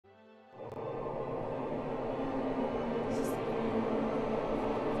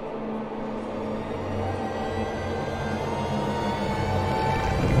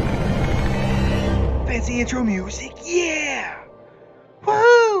the intro music. Yeah!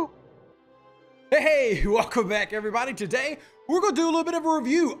 Woohoo! Hey, welcome back everybody. Today, we're going to do a little bit of a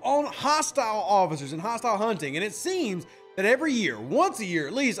review on hostile officers and hostile hunting. And it seems that every year, once a year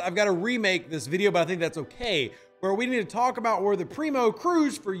at least, I've got to remake this video, but I think that's okay, where we need to talk about where the primo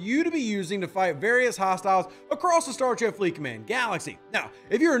crews for you to be using to fight various hostiles across the Star Trek Fleet Command galaxy. Now,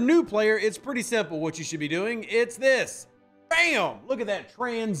 if you're a new player, it's pretty simple what you should be doing. It's this. Bam! Look at that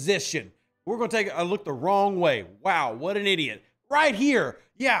transition. We're going to take a look the wrong way. Wow, what an idiot. Right here.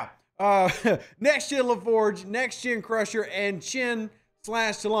 Yeah. Next Gen LaForge, Next Gen Crusher, and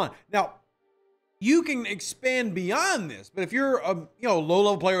Chin/Talon. Now, you can expand beyond this, but if you're a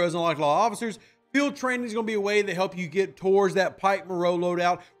low-level player who doesn't like a lot of officers, field training is going to be a way to help you get towards that Pike Moreau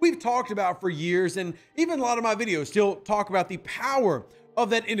loadout we've talked about for years, and even a lot of my videos still talk about the power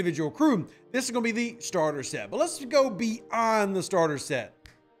of that individual crew. This is going to be the starter set, but let's go beyond the starter set.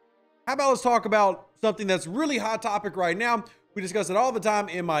 How about let's talk about something that's really hot topic right now. We discuss it all the time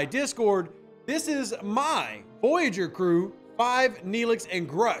in my Discord. This is my Voyager crew, 5 Neelix and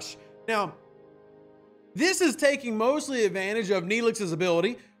Grush. Now, this is taking mostly advantage of Neelix's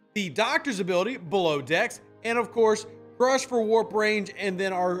ability, the Doctor's ability, below decks, and of course, Grush for warp range, and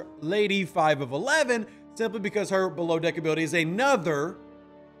then our Lady 5 of 11, simply because her below deck ability is another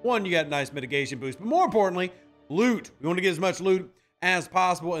one. You got nice mitigation boost, but more importantly, loot. We want to get as much loot as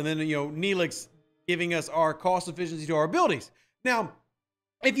possible, and then Neelix giving us our cost efficiency to our abilities. Now,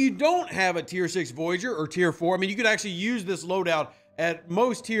 if you don't have a tier 6 Voyager or tier 4, I mean, you could actually use this loadout at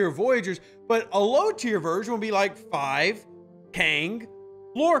most tier Voyagers, but a low tier version would be like 5 Kang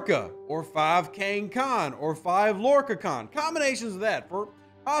Lorca, or 5 Kang Khan, or 5 Lorca Khan. Combinations of that for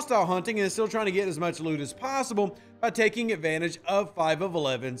hostile hunting, and still trying to get as much loot as possible by taking advantage of 5 of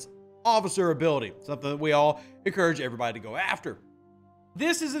 11's officer ability, something that we all encourage everybody to go after.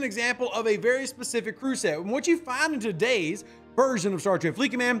 This is an example of a very specific crew set, and what you find in today's version of Star Trek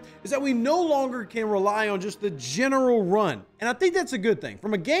Fleet Command is that we no longer can rely on just the general run. And I think that's a good thing.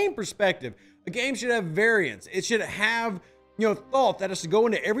 From a game perspective, a game should have variance. It should have, thought that has to go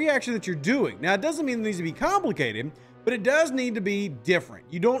into every action that you're doing. Now, it doesn't mean it needs to be complicated, but it does need to be different.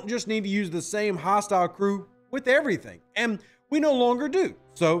 You don't just need to use the same hostile crew with everything. And we no longer do.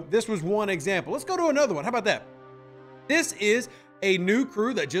 So this was one example. Let's go to another one. How about that? This is a new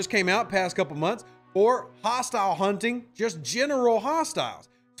crew that just came out past couple months for hostile hunting, just general hostiles.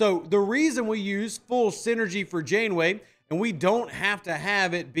 So the reason we use full synergy for Janeway, and we don't have to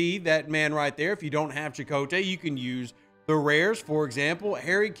have it be that man right there. If you don't have Chakotay, you can use the rares. For example,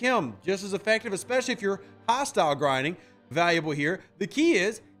 Harry Kim, just as effective, especially if you're hostile grinding, valuable here. The key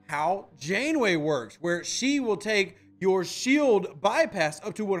is how Janeway works, where she will take your shield bypass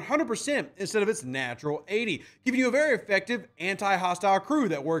up to 100% instead of its natural 80, giving you a very effective anti-hostile crew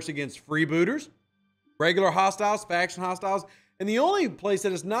that works against freebooters, regular hostiles, faction hostiles, and the only place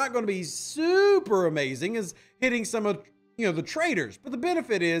that is not going to be super amazing is hitting some of the traders. But the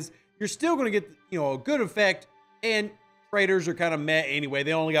benefit is you're still going to get a good effect, and traders are kind of meh anyway.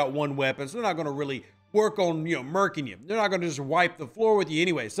 They only got one weapon, so they're not going to really work on murking you. They're not going to just wipe the floor with you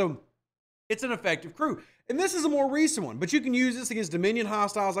anyway. So it's an effective crew. And this is a more recent one, but you can use this against Dominion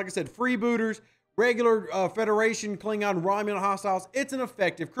hostiles, like I said, freebooters, regular Federation, Klingon, Romulan hostiles. It's an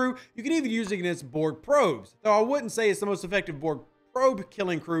effective crew. You can even use it against Borg probes, though I wouldn't say it's the most effective Borg probe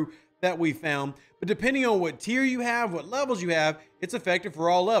killing crew that we found, but depending on what tier you have, what levels you have, it's effective for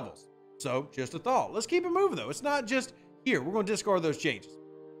all levels. So just a thought. Let's keep it moving though. It's not just here. We're going to discard those changes.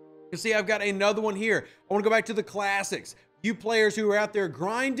 You see, I've got another one here. I want to go back to the classics. You players who are out there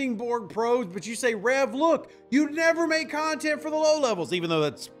grinding Borg probes, but you say, Rev, look, you never make content for the low levels, even though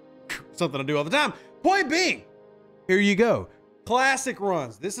that's something I do all the time. Point being, here you go. Classic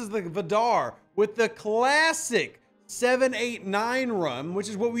runs. This is the Vidar with the classic 7, 8, 9 run, which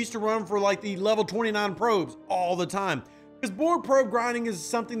is what we used to run for like the level 29 probes all the time. Because Borg probe grinding is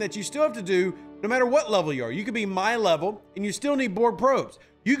something that you still have to do no matter what level you are. You could be my level and you still need Borg probes.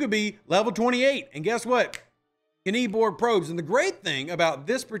 You could be level 28, and guess what? You need Borg probes. And the great thing about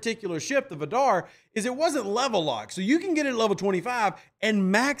this particular ship, the Vidar, is it wasn't level locked. So you can get it at level 25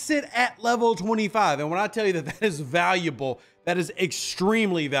 and max it at level 25. And when I tell you that that is valuable, that is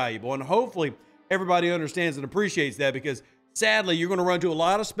extremely valuable. And hopefully everybody understands and appreciates that, because sadly, you're going to run into a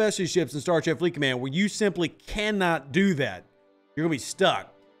lot of specialty ships in Star Trek Fleet Command where you simply cannot do that. You're going to be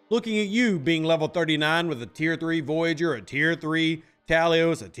stuck. Looking at you being level 39 with a tier 3 Voyager, a tier 3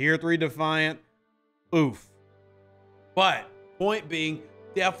 Talios, a tier 3 Defiant. Oof. But point being,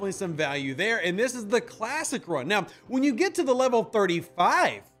 definitely some value there. And this is the classic run. Now, when you get to the level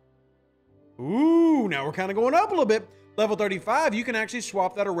 35, ooh, now we're kind of going up a little bit. Level 35, you can actually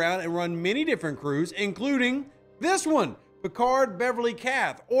swap that around and run many different crews, including this one, Picard Beverly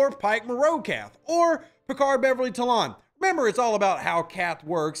Cath, or Pike Moreau Cath, or Picard Beverly Talon. Remember, it's all about how Cath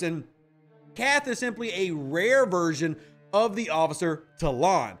works, and Cath is simply a rare version of the officer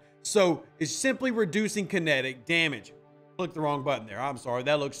Talon. So it's simply reducing kinetic damage. Click the wrong button there. I'm sorry,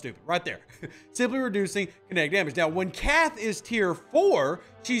 that looks stupid. Right there. Simply reducing kinetic damage. Now, when Cath is tier 4,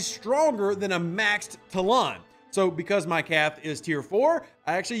 she's stronger than a maxed Talon. So because my Cath is tier 4,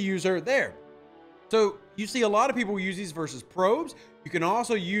 I actually use her there. So you see a lot of people use these versus probes. You can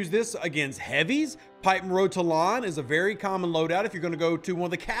also use this against heavies. Pike Moreau Talon is a very common loadout if you're going to go to one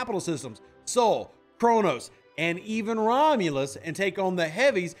of the capital systems. Sol, Kronos, and even Romulus and take on the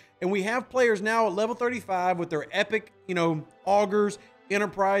heavies. And we have players now at level 35 with their epic, augurs,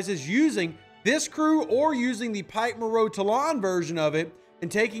 enterprises using this crew or using the Pike Moreau Talon version of it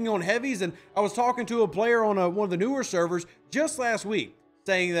and taking on heavies. And I was talking to a player on one of the newer servers just last week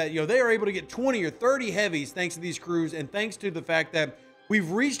saying that, they are able to get 20 or 30 heavies thanks to these crews and thanks to the fact that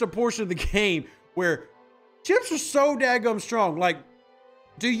we've reached a portion of the game where chips are so daggum strong. Like,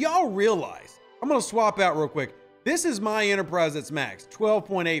 do y'all realize, I'm going to swap out real quick. This is my enterprise that's max,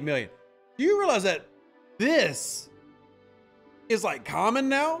 12.8 million. Do you realize that this is like common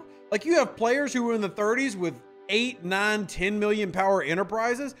now? Like, you have players who were in the 30s with 8, 9, 10 million power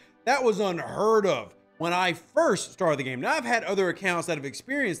enterprises. That was unheard of when I first started the game. Now, I've had other accounts that have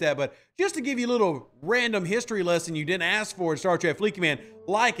experienced that, but just to give you a little random history lesson you didn't ask for in Star Trek Fleet Command,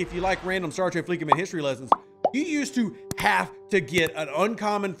 like if you like random Star Trek Fleet Command history lessons, you used to have to get an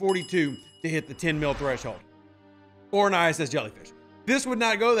uncommon 42 to hit the 10 mil threshold or an ISS Jellyfish. This would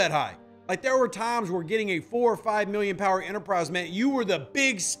not go that high. Like, there were times where getting a 4 or 5 million power enterprise meant you were the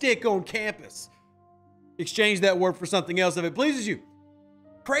big stick on campus. Exchange that word for something else if it pleases you.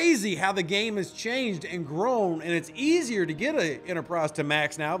 Crazy how the game has changed and grown, and it's easier to get an enterprise to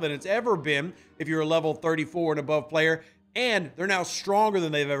max now than it's ever been if you're a level 34 and above player, and they're now stronger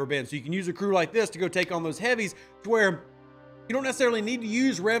than they've ever been. So you can use a crew like this to go take on those heavies to where you don't necessarily need to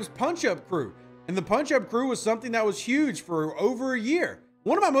use Rev's punch-up crew. And the punch-up crew was something that was huge for over a year.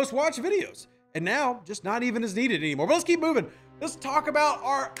 One of my most watched videos. And now, just not even as needed anymore. But let's keep moving. Let's talk about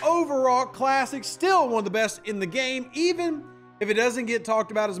our overall classic. Still one of the best in the game, even if it doesn't get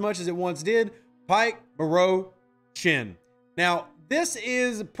talked about as much as it once did. Pike Moreau Chin. Now, this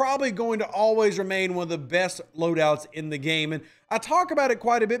is probably going to always remain one of the best loadouts in the game. And I talk about it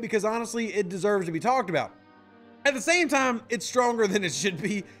quite a bit because honestly, it deserves to be talked about. At the same time, it's stronger than it should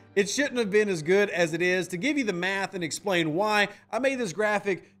be. It shouldn't have been as good as it is. To give you the math and explain why, I made this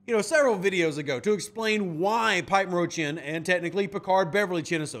graphic, several videos ago to explain why Pike Moreau Chin and technically Picard Beverly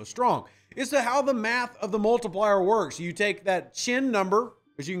Chin is so strong. It's to how the math of the multiplier works. You take that Chin number,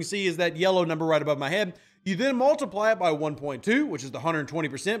 which you can see is that yellow number right above my head. You then multiply it by 1.2, which is the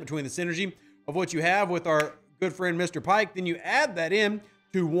 120% between the synergy of what you have with our good friend Mr. Pike. Then you add that in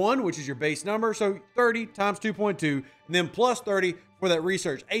to 1, which is your base number. So 30 times 2.2, and then plus 30 for that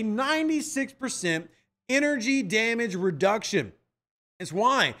research. A 96% energy damage reduction. It's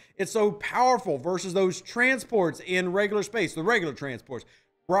why it's so powerful versus those transports in regular space, the regular transports.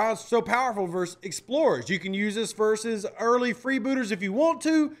 Why it's so powerful versus explorers. You can use this versus early freebooters if you want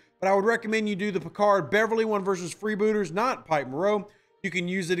to, but I would recommend you do the Picard Beverly one versus freebooters, not Pike Moreau. You can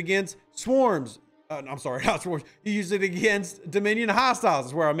use it against swarms. I'm sorry, not swarms. You use it against Dominion hostiles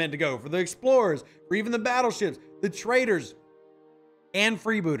is where I meant to go. For the explorers, for even the battleships, the traders, and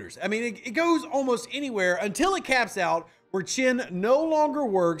freebooters. I mean, it goes almost anywhere until it caps out where Chin no longer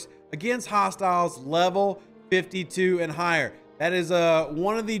works against hostiles level 52 and higher. That is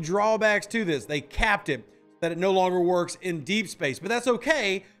one of the drawbacks to this. They capped it so that it no longer works in deep space, but that's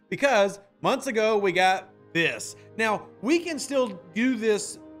okay because months ago we got this. Now, we can still do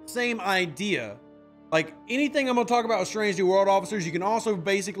this same idea. Like anything I'm going to talk about with Strange New World officers, you can also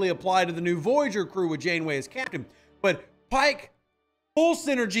basically apply to the new Voyager crew with Janeway as captain. But Pike, full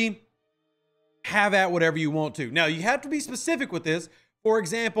synergy, have at whatever you want to. Now, you have to be specific with this. For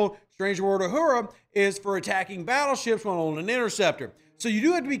example, Strange New World Uhura is for attacking battleships when on an interceptor. So you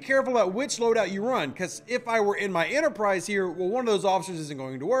do have to be careful about which loadout you run, because if I were in my Enterprise here, well, one of those officers isn't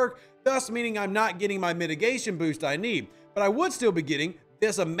going to work, thus meaning I'm not getting my mitigation boost I need. But I would still be getting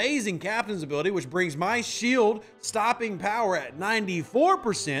this amazing captain's ability, which brings my shield stopping power at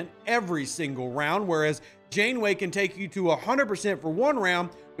 94% every single round, whereas Janeway can take you to 100% for one round,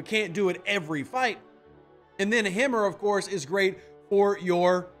 but can't do it every fight. And then Hammer, of course, is great for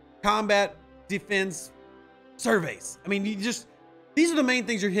your combat defense surveys. I mean, these are the main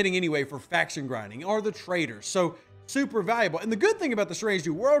things you're hitting anyway for faction grinding or the traders. So super valuable. And the good thing about the Strange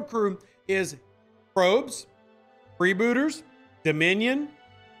New World crew is probes, Freebooters, Dominion,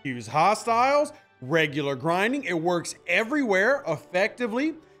 use hostiles, regular grinding. It works everywhere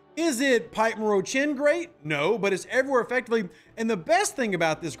effectively. Is it Pipe Moro Chin great? No, but it's everywhere effectively. And the best thing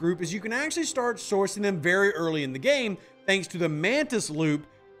about this group is you can actually start sourcing them very early in the game thanks to the Mantis loop.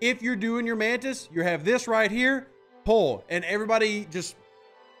 If you're doing your Mantis, you have this right here, pull. And everybody just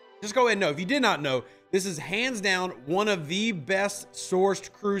go ahead and know. If you did not know, this is hands down one of the best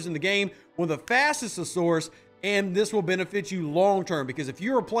sourced crews in the game, one of the fastest to source, and this will benefit you long term because if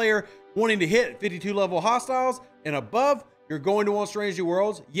you're a player wanting to hit 52 level hostiles and above, you're going to want Strange New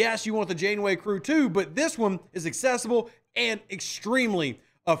Worlds. Yes, you want the Janeway crew too, but this one is accessible and extremely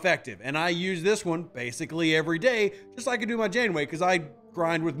effective. And I use this one basically every day, just like I do my Janeway, because I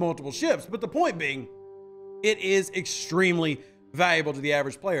grind with multiple ships. But the point being, it is extremely valuable to the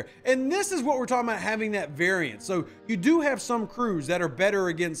average player. And this is what we're talking about, having that variance. So you do have some crews that are better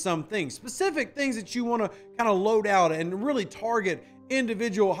against some things, specific things that you want to kind of load out and really target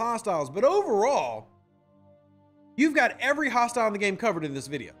individual hostiles. But overall, you've got every hostile in the game covered in this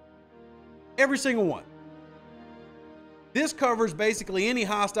video. Every single one. This covers basically any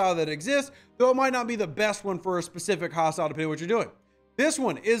hostile that exists, though it might not be the best one for a specific hostile depending on what you're doing. This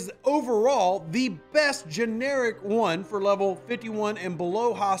one is overall the best generic one for level 51 and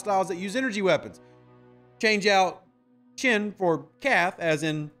below hostiles that use energy weapons. Change out Chin for Cath, as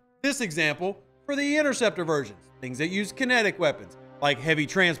in this example, for the interceptor versions, things that use kinetic weapons like heavy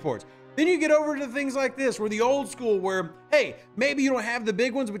transports. Then you get over to things like this, where the old school where, hey, maybe you don't have the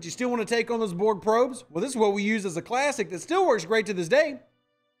big ones, but you still want to take on those Borg probes. Well, this is what we use as a classic that still works great to this day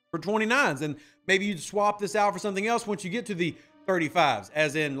for 29s. And maybe you'd swap this out for something else once you get to the 35s,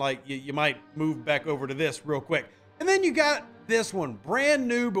 as in like you might move back over to this real quick. And then you got this one, brand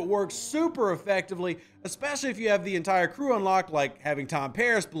new, but works super effectively, especially if you have the entire crew unlocked, like having Tom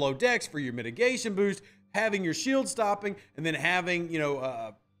Paris below decks for your mitigation boost, having your shield stopping, and then having, you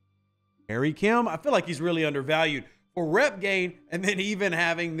know, Harry Kim. I feel like he's really undervalued for rep gain, and then even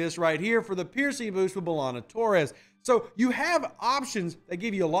having this right here for the piercing boost with B'Elanna Torres. So you have options that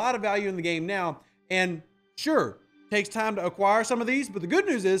give you a lot of value in the game now, and sure, takes time to acquire some of these, but the good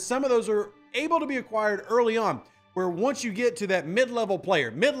news is some of those are able to be acquired early on, where once you get to that mid-level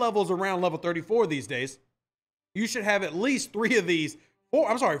player, mid-level is around level 34 these days, you should have at least four of these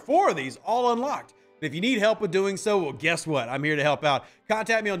all unlocked. If you need help with doing so, well, guess what? I'm here to help out.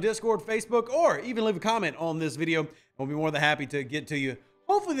 Contact me on Discord, Facebook, or even leave a comment on this video. I'll be more than happy to get to you.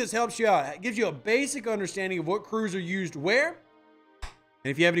 Hopefully this helps you out. It gives you a basic understanding of what crews are used where.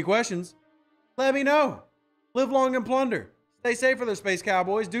 And if you have any questions, let me know. Live long and plunder. Stay safe for the Space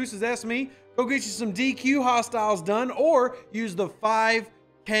Cowboys. Deuces, that's me. Go get you some DQ hostiles done, or use the 5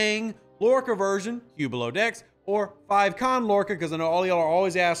 Kang Lorca version, Q below decks, or 5 Con Lorca, because I know all y'all are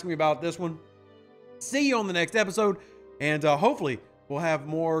always asking me about this one. See you on the next episode, and hopefully we'll have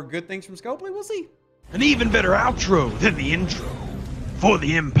more good things from Scopely. We'll see. An even better outro than the intro. For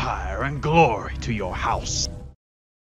the Empire and glory to your house.